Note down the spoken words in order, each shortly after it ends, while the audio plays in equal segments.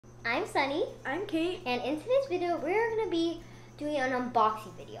I'm Sunny. I'm Kate. And in today's video, we're going to be doing an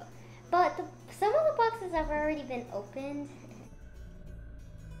unboxing video. But some of the boxes have already been opened.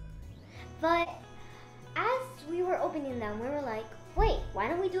 But as we were opening them, we were like, wait, why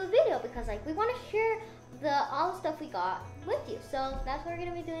don't we do a video? Because we want to share all the stuff we got with you. So that's what we're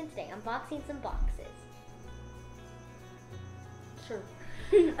going to be doing today, unboxing some boxes. Sure.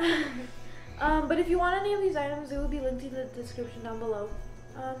 But if you want any of these items, they will be linked in the description down below.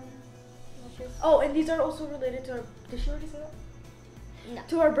 Oh, and these are also related to our, did she already say that? No.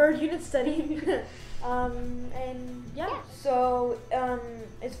 To our bird unit study. And yeah, so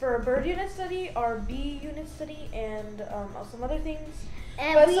it's for our bird unit study, our bee unit study, and some other things.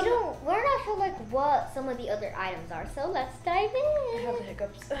 And but we're not sure what some of the other items are, so let's dive in. I have the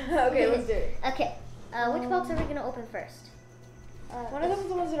hiccups. Okay, let's do it. Okay, which box are we gonna open first? One of them is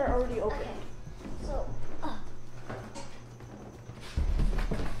the ones that are already open. Okay. So,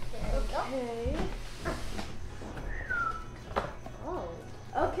 okay. Oh.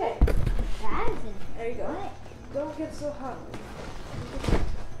 Okay. That is interesting. There you go. What? Don't get so hot.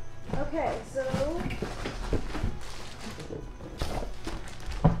 Okay, so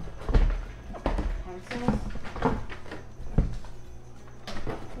pencils.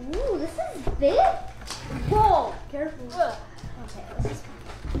 Ooh, this is big. Whoa. Careful.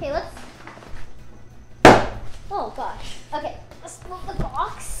 Okay, let's. Oh gosh. Okay, let's move the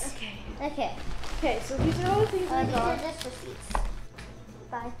box. Okay, so these are all the things we These got. are just receipts.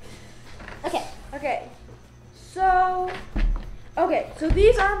 Bye. Okay. So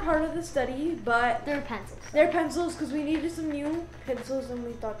these aren't part of the study, but They're pencils. they're pencils because we needed some new pencils and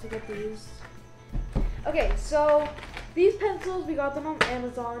we thought to get these. Okay, so these pencils, we got them on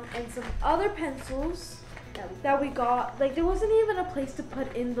Amazon, and some other pencils that we got, there wasn't even a place to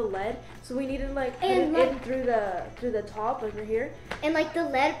put in the lead, so we needed put it in through the top, right here. And the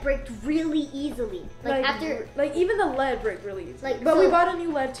lead breaks really easily. Even the lead break really easily. But so, we bought a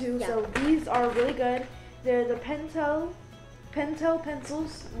new lead too, yeah. so these are really good. They're the Pentel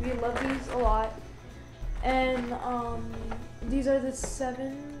pencils. We love these a lot. And these are the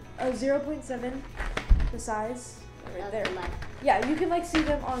 0.7, the size right there. Yeah, you can see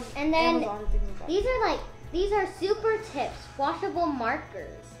them on Amazon and things like that. These are super tips, washable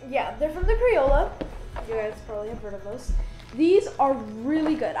markers. Yeah, they're from the Crayola. You guys probably have heard of those. These are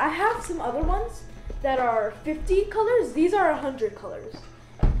really good. I have some other ones that are 50 colors. These are 100 colors.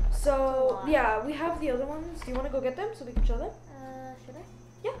 So yeah, we have the other ones. Do you want to go get them so we can show them? Should I?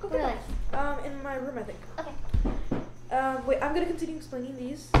 Yeah, go get them. In my room, I think. Okay. Wait, I'm gonna continue explaining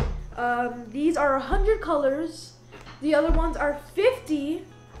these. These are 100 colors. The other ones are 50.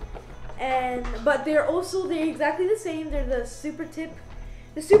 But they're exactly the same. They're the super tip.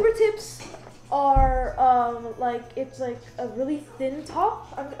 The super tips are it's a really thin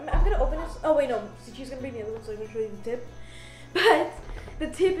top. I'm gonna open this. Oh wait, no. She's gonna bring the other one, so I'm gonna show you the tip. But the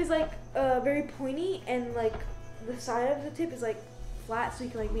tip is very pointy, and the side of the tip is flat, so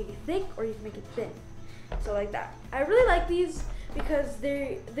you can make it thick or you can make it thin. So like that. I really like these because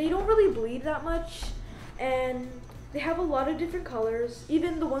they don't really bleed that much, and they have a lot of different colors.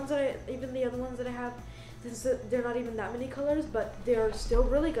 Even the other ones that I have, they're not even that many colors, but they're still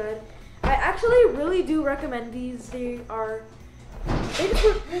really good. I actually really do recommend these. Okay,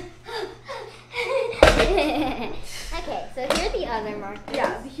 so here are the other markers.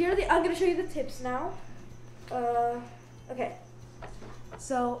 Yeah, I'm gonna show you the tips now. Okay.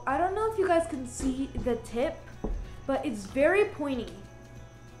 So I don't know if you guys can see the tip, but it's very pointy.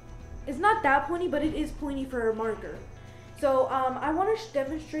 It's not that pointy, but it is pointy for a marker. So I want to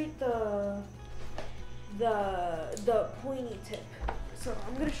demonstrate the pointy tip. So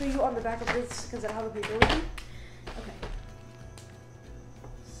I'm gonna show you on the back of this because I don't have a paper with me. Okay.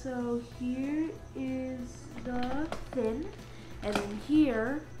 So here is the thin, and then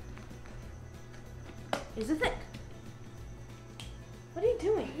here is the thick. What are you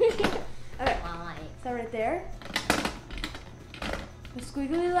doing? Okay. So right there. The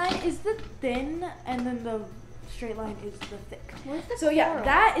squiggly line is the thin, and then the straight line is the thick. So yeah,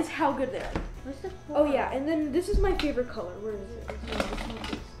 that is how good they are. Where's the Oh yeah, and then this is my favorite color. Where is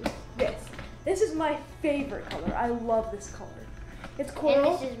it? This. This is my favorite color. I love this color. It's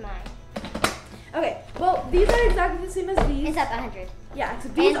coral. And this is mine. Okay, well these are exactly the same as these. It's up 100. Yeah, so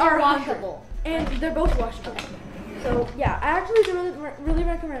these are washable. And they're both washable. Okay. So yeah, I actually really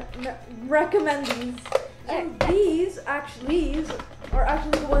recommend these. And these are actually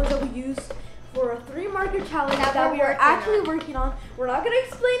the ones that we use for a 3-marker challenge that we are actually working on. We're not going to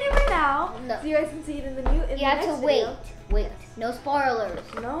explain it right now, so you guys can see it in the new. You have to wait. No spoilers.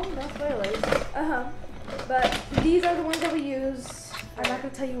 No spoilers. But these are the ones that we use I'm not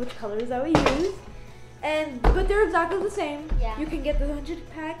gonna tell you which colors that we use. But they're exactly the same. Yeah. You can get the 100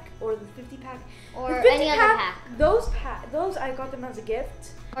 pack or the 50 pack. Or the 50 any other pack. Those I got them as a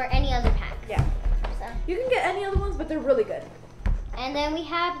gift. Or any other pack. Yeah. So. You can get any other ones, but they're really good. And then we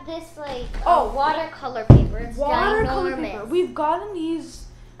have this like Oh, watercolor paper. It's watercolor ginormous. paper. We've gotten these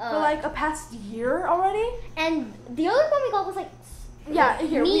for like a past year already. And the other one we got was like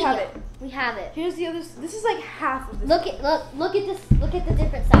here we have it. We have it. Here's the other. This is like half of this. Look at this. Look at the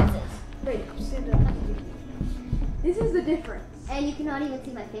different sizes. Wait, stand up. This is the difference. And you cannot even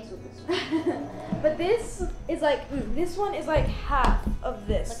see my face with this one. But this is like this one is like half of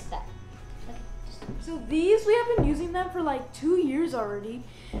this. Look at that. So these, we have been using them for like 2 years already.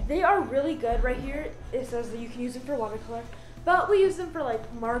 They are really good. Right here it says that you can use them for watercolor, but we use them for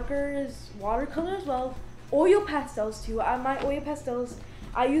like markers, watercolor as well, oil pastels too. My oil pastels,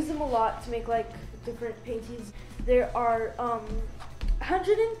 I use them a lot to make like different paintings. There are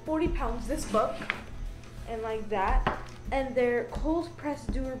 140 pounds this book, and like that, and they're cold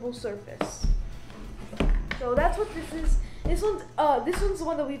pressed durable surface. So that's what this is. This one's the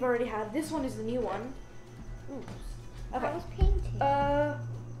one that we've already had. This one is the new one. Ooh. Okay. I was painting.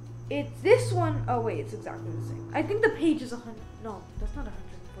 It's this one. Oh wait, it's exactly the same. I think the page is 100. No, that's not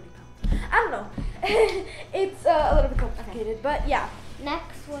 140 pounds. I don't know. It's a little bit complicated, but yeah.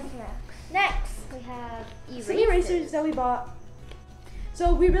 What's next? Next, we have erasers. some erasers that we bought.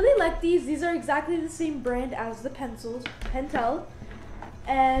 So we really like these. These are exactly the same brand as the pencils, Pentel,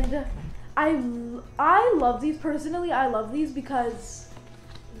 and I love these personally. I love these because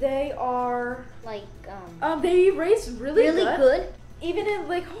they are like they erase really good. Even in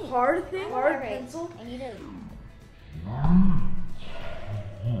like hard pencil. I need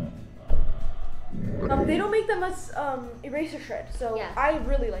They don't make them as eraser shred, so yeah. I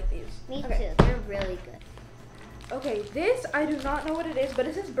really like these. Me too. They're really good. Okay, this I do not know what it is, but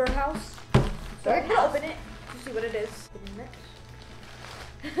it says birdhouse. So I'm gonna open it to see what it is.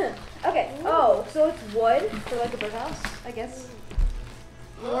 Okay. Ooh. Oh, so it's wood for like a birdhouse, I guess.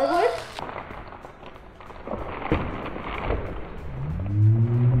 More wood.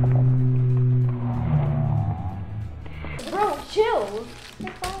 Bro, chill.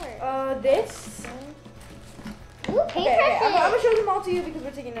 This. Ooh, paint okay, I'm gonna show them all to you because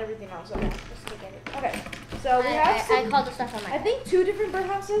we're taking everything out. So just to get it. Okay. So we have some. I call the stuff on my. I think 2 different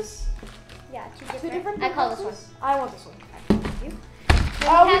birdhouses. Yeah, 2 2 different. I call this one. I want this one. Thank you.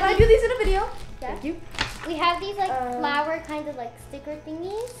 We might do these in a video. Yeah. Thank you. We have these like flower kind of like sticker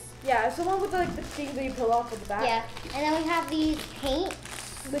thingies. Yeah, it's the one with like the things that you pull off with the back. Yeah, and then we have these paint.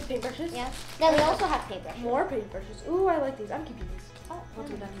 With paintbrushes. Yeah. Then we also have paintbrushes. More paintbrushes. Ooh, I like these. I'm keeping these. Once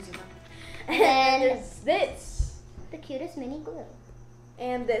we're done using them. And then there's this. The cutest mini glue.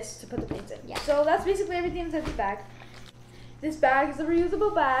 And this to put the paints in. Yeah. So that's basically everything inside the bag. This bag is a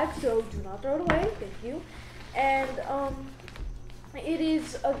reusable bag, so do not throw it away. Thank you. And it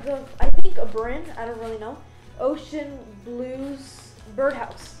is I think a brand, I don't really know. Ocean Blues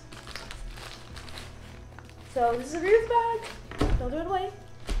Birdhouse. So this is a reusable bag. Don't throw it away.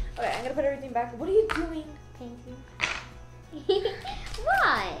 Okay, I'm gonna put everything back. What are you doing? Painting.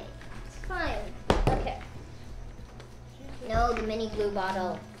 Why? It's fine. Okay. No, the mini glue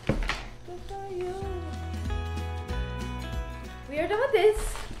bottle. We are done with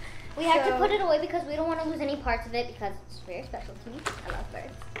this. We have to put it away because we don't want to lose any parts of it because it's very special to me. I love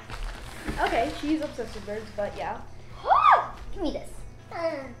birds. Okay, she's obsessed with birds, but yeah. Give me this.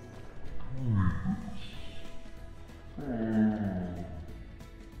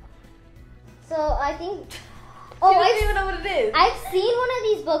 So I think. Oh, I don't even know what it is. I've seen one of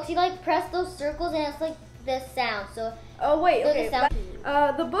these books. You like press those circles and it's like the sound. So. Oh wait, okay.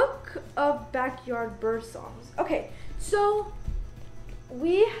 The the book of backyard bird songs. Okay, so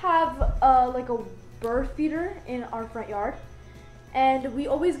we have like a bird feeder in our front yard, and we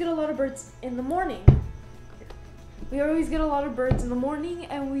always get a lot of birds in the morning. We always get a lot of birds in the morning,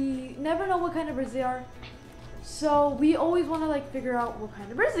 and we never know what kind of birds they are. So we always want to like figure out what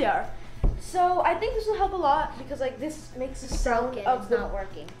kind of birds they are. So I think this will help a lot because like this makes the sound of the not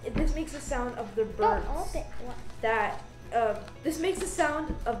working. This makes the sound of the birds that this makes the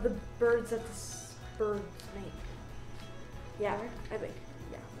sound of the birds that this birds make. Yeah, I think.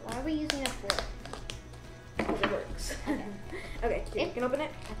 Yeah. Why are we using a fork? Because it works. Okay, here, you can open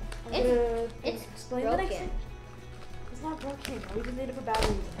it. It's explain broken. the next thing. It's not broken. We just need it for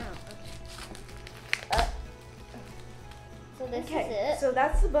batteries. Oh, okay. So this is it. So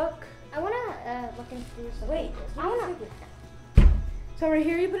that's the book. I wanna look into some. Wait. I wanna. So right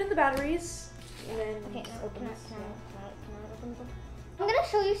here you put in the batteries, and then Okay. Now, open this. can I open the book? I'm gonna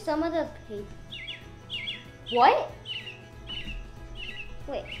show you some of the paper. What?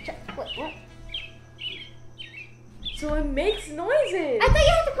 Wait, what? So it makes noises. I thought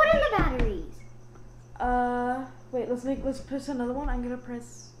you had to put in the batteries. Wait, let's press another one. I'm gonna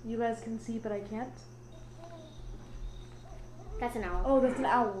press, you guys can see, but I can't. That's an owl. Oh, that's an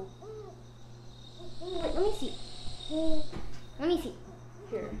owl. Wait, let me see. Let me see.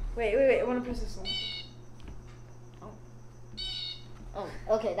 Here. Wait. I wanna press this one. Oh,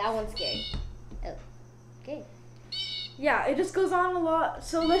 okay, that one's scary. Oh, okay. Yeah, it just goes on a lot.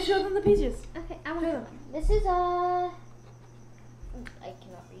 So let's show them the pages. Okay, I want to. This is I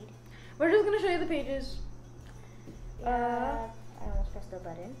cannot read. We're just gonna show you the pages. I almost pressed the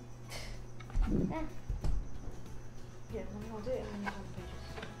button. Yeah, I'll do it and then show the pages.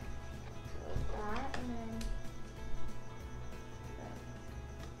 So that and then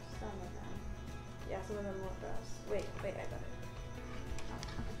some of them. Yeah, some of them won't browse. Wait, I got it.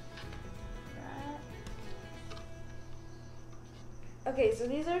 Okay, so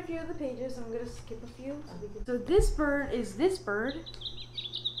these are a few of the pages. I'm gonna skip a few. So this bird is this bird.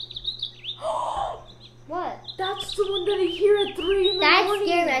 What? That's the one that I hear at 3 in the morning. That's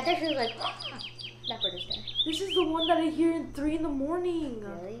scary. I thought she was like, that bird is there. This is the one that I hear at 3 in the morning.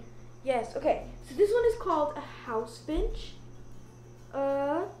 Really? Yes. Okay. So this one is called a house finch.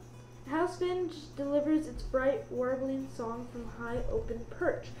 House finch delivers its bright warbling song from high open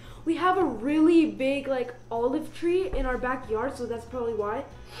perch. We have a really big like olive tree in our backyard, so that's probably why.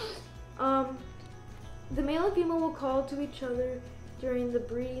 The male and female will call to each other during the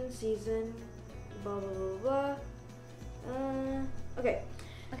breeding season. Blah blah blah blah. Okay.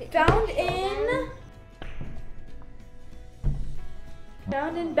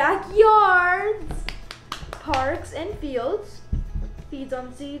 Found in backyards, parks, and fields. Feeds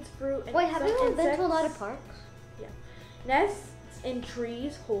on seeds, fruit, and wait, have you ever been insects. to a lot of parks? Yeah. Nests in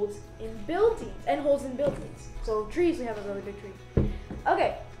trees, holds in buildings. So trees, we have a really big tree.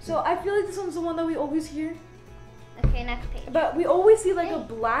 Okay, so I feel like this one's the one that we always hear. Okay, next page. But we always see like a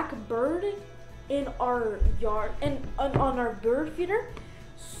black bird in our yard and on our bird feeder.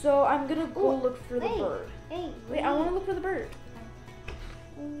 So I'm gonna go look for the bird. Wait, I want to look for the bird.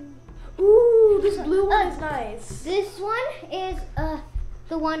 Ooh, this blue one is nice. This one is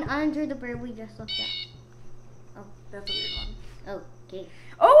the one under the bird we just looked at. Oh, that's a weird one. Okay.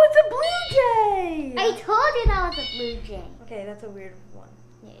 Oh, it's a blue jay! I told you that was a blue jay. Okay, that's a weird one.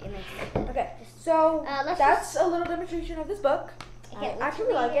 Yeah, it makes sense. Okay, so that's a little demonstration of this book. I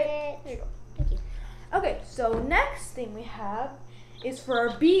actually like it. There you go. Thank you. Okay, so next thing we have is for our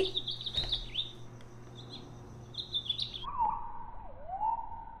bee.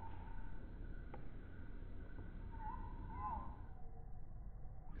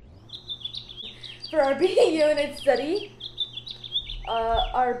 For our bee unit study,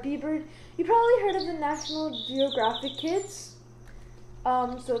 our bee bird. You probably heard of the National Geographic kids.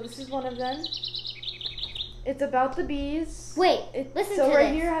 So this is one of them. It's about the bees. Wait, listen to this. So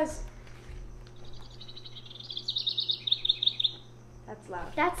right here has. That's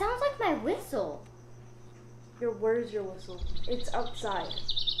loud. That sounds like my whistle. Where's your whistle? It's outside.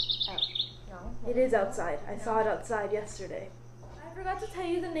 Oh, no. It is outside. I saw it outside yesterday. I forgot to tell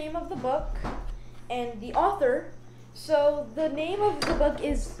you the name of the book and the author. So the name of the book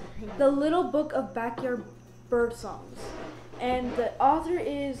is The Little Book of Backyard Bird Songs. And the author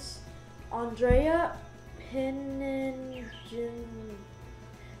is Andrea Pennington.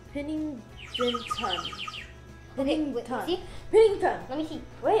 Pennington. Let me see.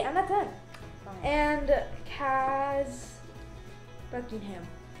 Wait, I'm not done. And Kaz Buckingham.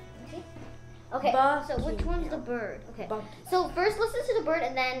 Okay, so which one's the bird? Okay, so first listen to the bird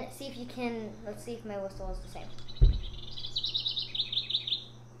and then see if you can, let's see if my whistle is the same.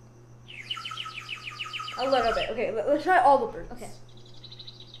 A little bit. Okay, let's try all the birds. Okay.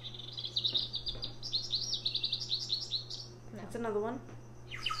 No. That's another one.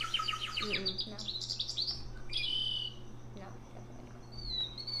 No. No, definitely not.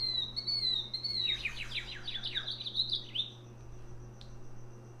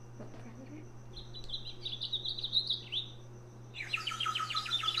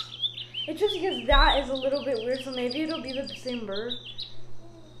 It's just because that is a little bit weird, so maybe it'll be the same bird.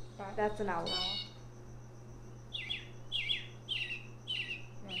 That's an owl.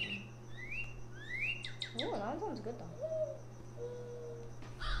 Oh, that sounds good though.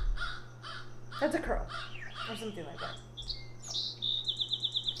 That's a crow, or something like that.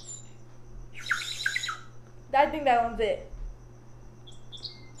 I think that one's it.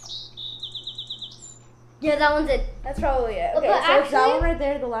 Yeah, that one's it. That's probably it. Okay, but so it's that one right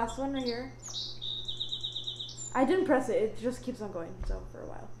there, the last one right here. I didn't press it, it just keeps on going, so for a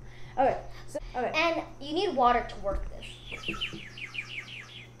while. Okay, so, And you need water to work this.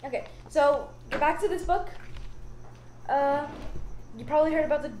 Okay, so get back to this book. You probably heard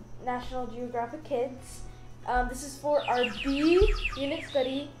about the National Geographic Kids. This is for our B unit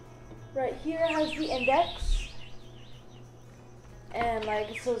study. Right here has the index. And like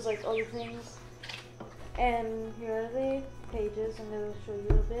it shows like all the things. And here are the pages. I'm gonna show you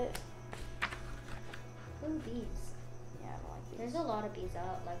a bit. Ooh, bees. Yeah, I don't like these. There's a lot of bees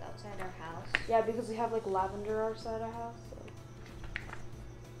out, like outside our house. Yeah, because we have like lavender outside our house. So.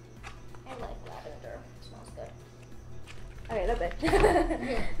 I like lavender. It smells good. Okay, that's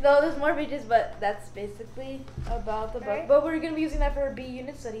it. No, there's more pages, but that's basically about the book. Alright. But we're gonna be using that for our B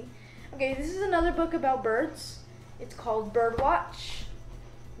unit study. Okay, this is another book about birds. It's called Birdwatch.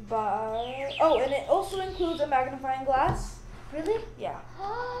 Oh, and it also includes a magnifying glass. Really? Yeah.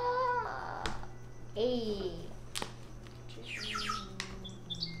 Hey.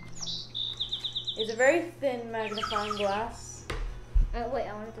 It's a very thin magnifying glass. Wait,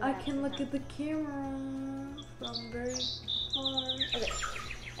 I want to do I that can look sometime. at the camera from very far.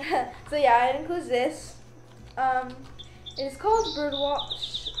 Okay. So yeah, it includes this. It is called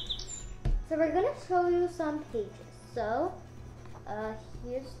Birdwatch. So we're gonna show you some pages. So,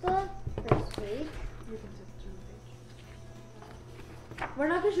 here's the first page. You can flip through the page. We're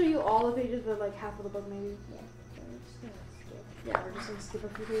not gonna show you all the pages, but like half of the book maybe. Yeah. So we're just gonna skip. Yeah, we're just gonna skip a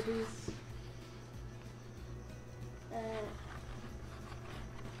few pages.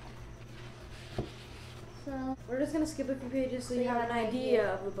 So We're just gonna skip a few pages so you have an idea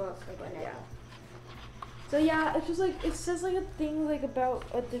idea of the book. like But an yeah. idea. So yeah, it's just like it says like a thing like about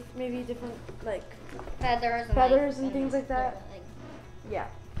a maybe different like feathers and things like that. Yeah.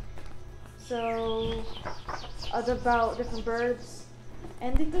 So it's about different birds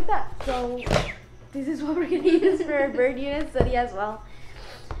and things like that. So this is what we're gonna use for our bird unit study as well.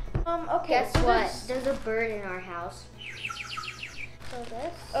 Okay. Guess so what? There's a bird in our house. So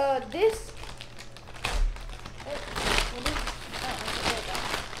this. This.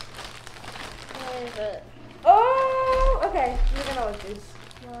 What is it? Oh, okay. We're gonna know what this.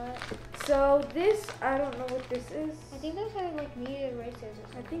 What? So this, I don't know what this is. I think those are like kneaded erasers or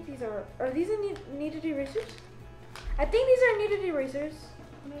something. I think these are these kneaded erasers? I think these are kneaded erasers.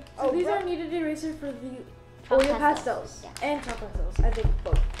 So these are kneaded erasers for the Chalk oil pastels. pastels and chalk pastels. I think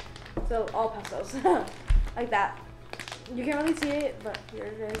both. So all pastels, like that. You can't really see it, but here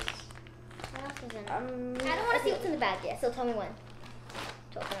it is. What else is in it? I don't want to see what's in the bag yet, so tell me when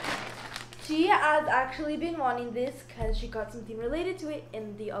to open it. She has actually been wanting this because she got something related to it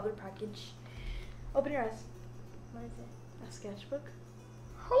in the other package. Open your eyes. What is it? A sketchbook.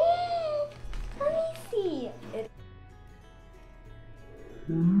 Let me see.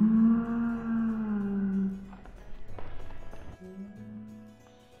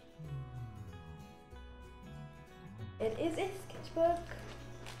 It is a sketchbook.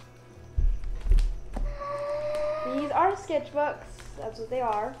 These are sketchbooks. That's what they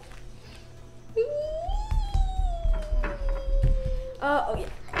are. Oh yeah.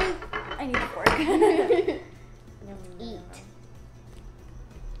 I need a fork. Eat.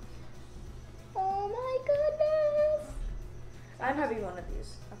 Oh my goodness. I'm having one of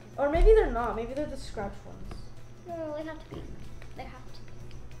these. Okay. Or maybe they're not. Maybe they're the scratch ones. No, they have to be. They have to be.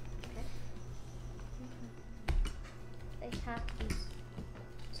 Okay. They have to be.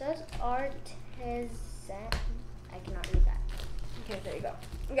 It says Arteza. I cannot read that. Okay, there you go.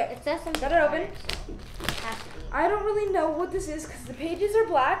 Okay. It says something. Got it open? on so it has to be. I don't really know what this is because the pages are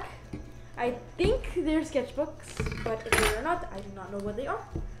black. I think they're sketchbooks, but if they are not, I do not know what they are.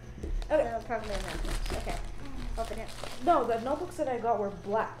 Okay. So probably notebooks. Okay. Open it. No, the notebooks that I got were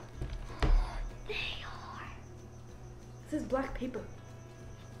black. They are. This is black paper.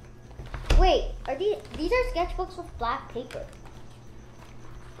 Wait, are these are sketchbooks with black paper?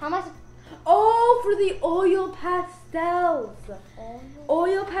 How much? Oh, for the oil pastels. Oh.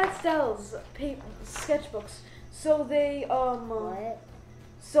 Oil pastels, sketchbooks. So they What?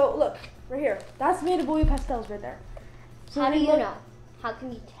 So look right here. That's made of oil pastels right there. So How do they you look- know? How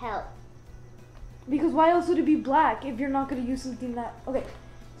can you tell? Because why else would it be black if you're not gonna use something that? Okay,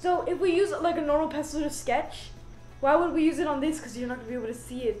 so if we use like a normal pencil to sketch, why would we use it on this? Because you're not gonna be able to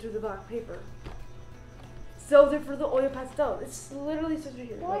see it through the black paper. So they're for the oil pastel. It's literally says right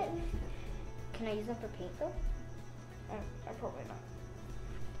here. What? Can I use them for paint though? I probably not.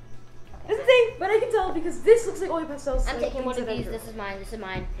 Okay. Doesn't say, but I can tell because this looks like oil pastels. I'm so it taking one means of that these. I'm This is mine. This is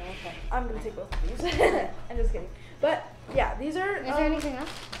mine. Okay. I'm gonna take both of these. I'm just kidding. But yeah, these are. Is there anything else?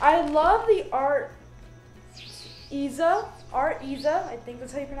 I love the Arteza. I think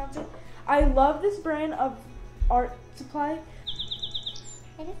that's how you pronounce it. I love this brand of art supply.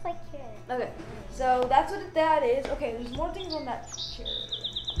 I just like it. Okay, so that's what that is. Okay, there's more things on that chair.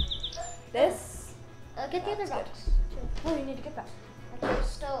 this. Get the other That's box. Oh, you need to get that. Okay,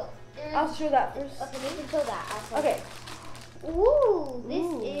 so I'll show that first. Okay, you can show that. Okay. Ooh, this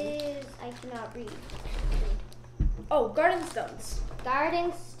Ooh. is, I cannot read. Oh, garden stones.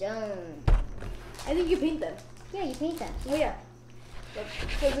 Garden stone. I think you paint them. Yeah, you paint them. Oh yeah.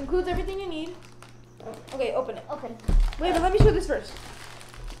 So it includes everything you need. Okay, open it. Open. Wait, but let me show this first.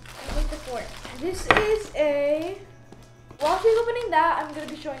 Take the fork. This is a. While she's opening that, I'm gonna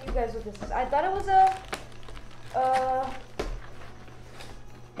be showing you guys what this is. I thought it was There.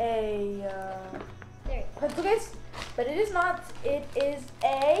 pencil case, but it is not. It is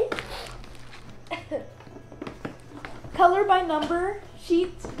a color by number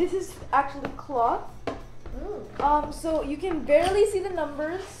sheet. This is actually cloth. Ooh. So you can barely see the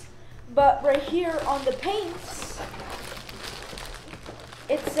numbers, but right here on the paints,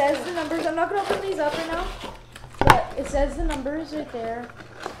 it says the numbers. I'm not gonna open these up right now, but it says the numbers right there.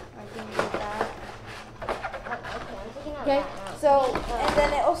 I can read that. Okay, so, and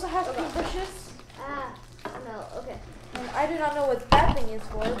then it also has paintbrushes. Ah, no, okay. And I do not know what that thing is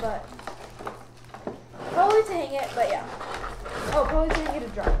for, but probably to hang it, but yeah. Oh, probably to hang it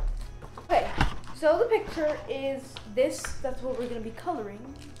to dry. Okay, so the picture is this. That's what we're going to be coloring.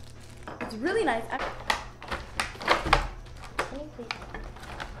 It's really nice. Can you please?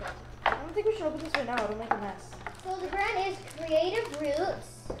 I don't think we should open this right now. It'll make a mess. So the brand is Creative Roots.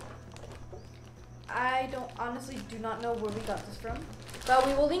 I honestly do not know where we got this from. But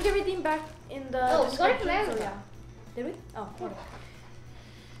we will link everything back in the Oh, we got it description. from So Amazon. yeah. Did we? Oh, okay.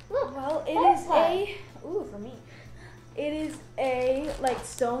 Look. Well, it is butterfly. ooh, for me. It is a like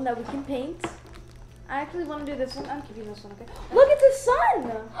stone that we can paint. I actually want to do this one. I'm keeping this one, okay? Look at the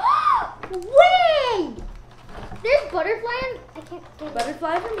sun! Wait! There's butterfly and I can't get it.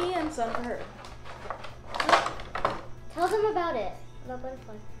 Butterfly for me and sun for her. Tell them about it. About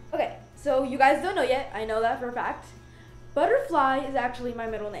butterfly. Okay, so you guys don't know yet. I know that for a fact. Butterfly is actually my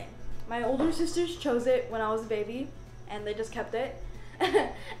middle name. My older sisters chose it when I was a baby, and they just kept it.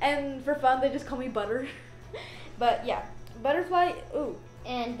 And for fun, they just call me Butter. But yeah, Butterfly. Ooh.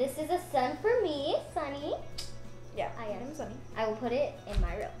 And this is a sun for me, Sunny. Yeah, I am. I'm Sunny. I will put it in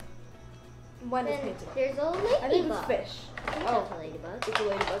my room. When is Then painted? there's a I think ladybug. it's fish. I think Oh. that's a ladybug. It's a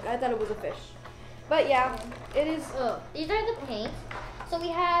ladybug. I thought it was a fish. But yeah, it is. Oh, these are the paints. So we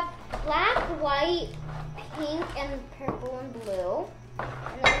have black, white, pink, and purple and blue.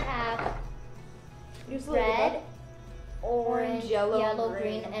 And then we have Use the red, ladybug. orange, yellow,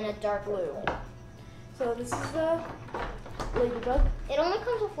 green, and a dark blue. So this is the ladybug. It only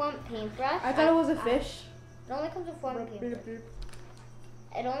comes with one paintbrush. I thought it was a fish. It only comes with one paintbrush.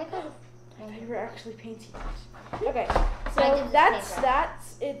 It only comes with. I thought you were actually painting it. Okay, I so did this that's paintbrush. that.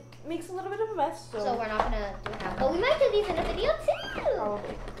 It makes a little bit of a mess. So, So we're not gonna do that. But we might do these in a video too.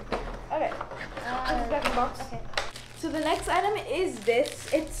 probably. Okay, put this back in the box. Okay. So the next item is this.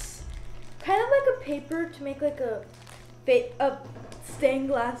 It's kind of like a paper to make like a stained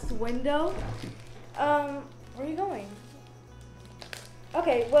glass window. Where are you going?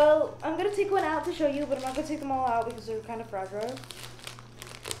 Okay, well, I'm gonna take one out to show you, but I'm not gonna take them all out because they're kind of fragile.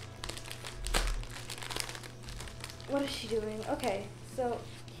 What is she doing? Okay, so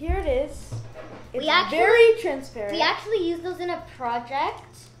here it is. It's very transparent. We actually use those in a project.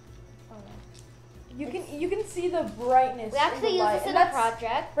 You can see the brightness. We actually in the use light. this And in a that's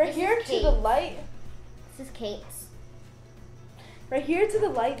project. right This here is to the Kate's. light. This is Kate's. Right here to the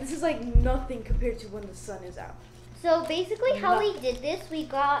light. This is like nothing compared to when the sun is out. So basically how we did this, we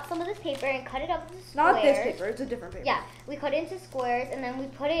got some of this paper and cut it up into squares. Not this paper. It's a different paper. Yeah, we cut it into squares and then we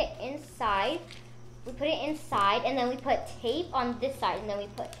put it inside. We put it inside and then we put tape on this side and then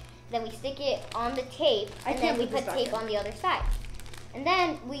we stick it on the tape and then we put tape on the other side. And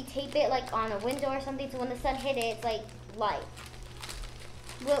then we tape it like on a window or something so when the sun hit it, it's like light.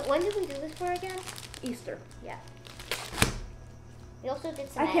 When did we do this for again? Easter. Yeah. We also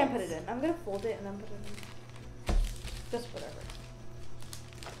did some I can't eggs. put it in. I'm gonna fold it and then put it in. Just whatever.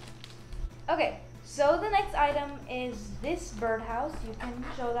 Okay, so the next item is this birdhouse. You can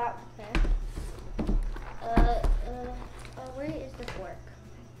show that. Okay. Where is the fork?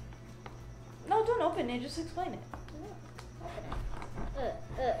 No, don't open it. Just explain it.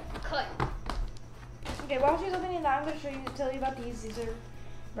 Cut. Okay, while she's opening that, I'm gonna tell you about these. These are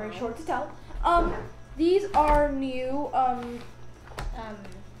very Nice. short to tell. These are new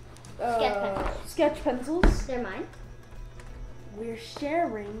sketch pencils. They're mine. We're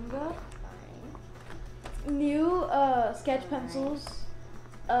sharing new sketch pencils.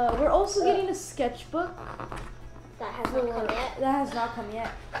 We're also getting a sketchbook. That has not come yet. That has not come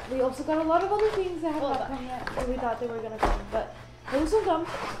yet. We also got a lot of other things that have not come yet. Or we thought they were gonna come, but those will come.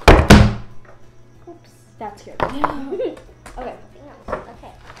 Oops. That's scary. Okay.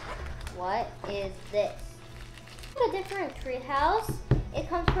 Okay. What is this? A different treehouse. It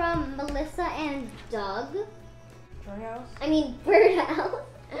comes from Melissa and Doug. Birdhouse? I mean, birdhouse.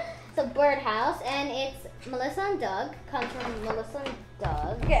 It's a birdhouse, and it's Melissa and Doug. Comes from Melissa and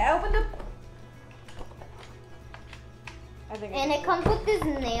Doug. Okay, I opened up. And it comes with these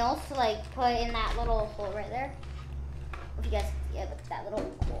nails to like put in that little hole right there. If you guys, yeah, look at that little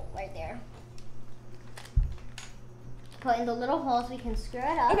hole right there. Put in the little holes, we can screw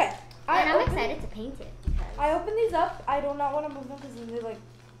it up. Okay. And I'm excited to paint it because I opened these up. I do not want to move them because then they like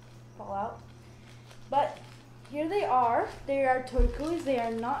fall out. But here they are. They are turquoise. They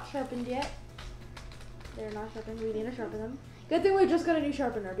are not sharpened yet. They're not sharpened. We need to sharpen them. Good thing we just got a new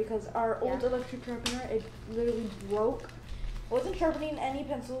sharpener because our old electric sharpener, it literally broke. Wasn't sharpening any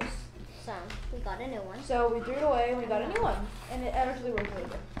pencils. So we got a new one. So we threw it away and we got a new one. And it actually works really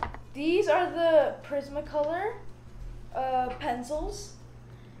good. These are the Prismacolor pencils.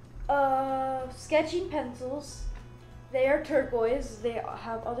 Sketching pencils. They are turquoise. They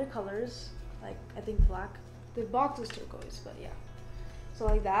have other colors, like I think black. The box is turquoise, but yeah. So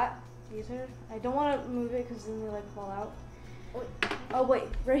like that. These are. I don't want to move it because then they like fall out. Oh wait,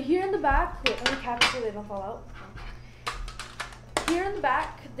 right here in the back. Wait, let me cap it so they don't fall out. Here in the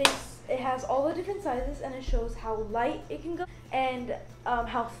back, it has all the different sizes and it shows how light it can go and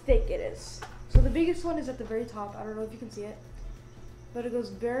how thick it is. So the biggest one is at the very top. I don't know if you can see it, but it goes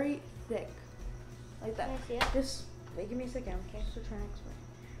very thick, like that. Can I see it? Just wait, give me a second. Okay, so trying to explain.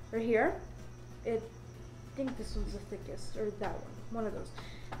 Right here, I think this one's the thickest, or that one of those.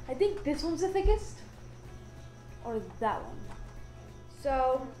 I think this one's the thickest, or that one.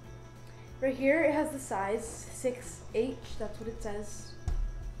 So right here, it has the size 6H. That's what it says.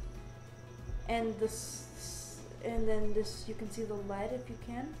 And this, and then this, you can see the lead if you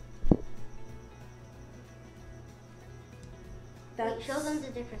can. Wait, show them the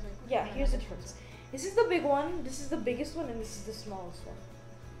difference. Like, yeah, here's the difference. This is the big one. This is the biggest one, and this is the smallest one.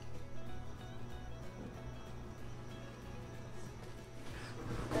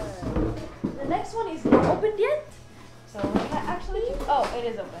 The next one is not opened yet. So actually, oh, it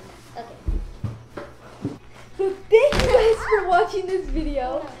is open. Okay. So thank you guys for watching this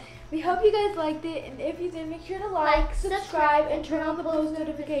video. We hope you guys liked it, and if you did, make sure to like, subscribe, and turn on the post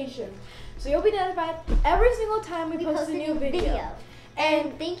notifications, so you'll be notified every single time we post a new video.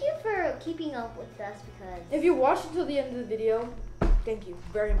 And thank you for keeping up with us because if you watched until the end of the video, thank you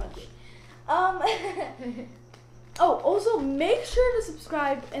very much. Oh, also make sure to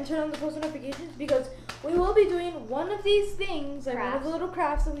subscribe and turn on the post notifications because we will be doing one of these things, like one of the little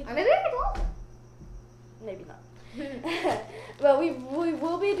crafts that we do. Or maybe we can do all of them. Maybe not. But we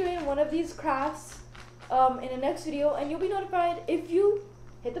will be doing one of these crafts in the next video, and you'll be notified if you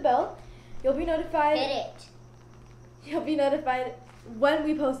hit the bell. You'll be notified. Hit it. You'll be notified when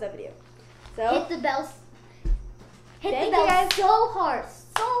we post that video. So hit the bell. Hit the bell guys. So hard,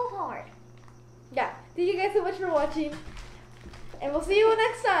 so hard. Yeah. Thank you guys so much for watching, and we'll see you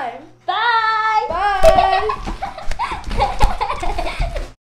next time. Bye. Bye.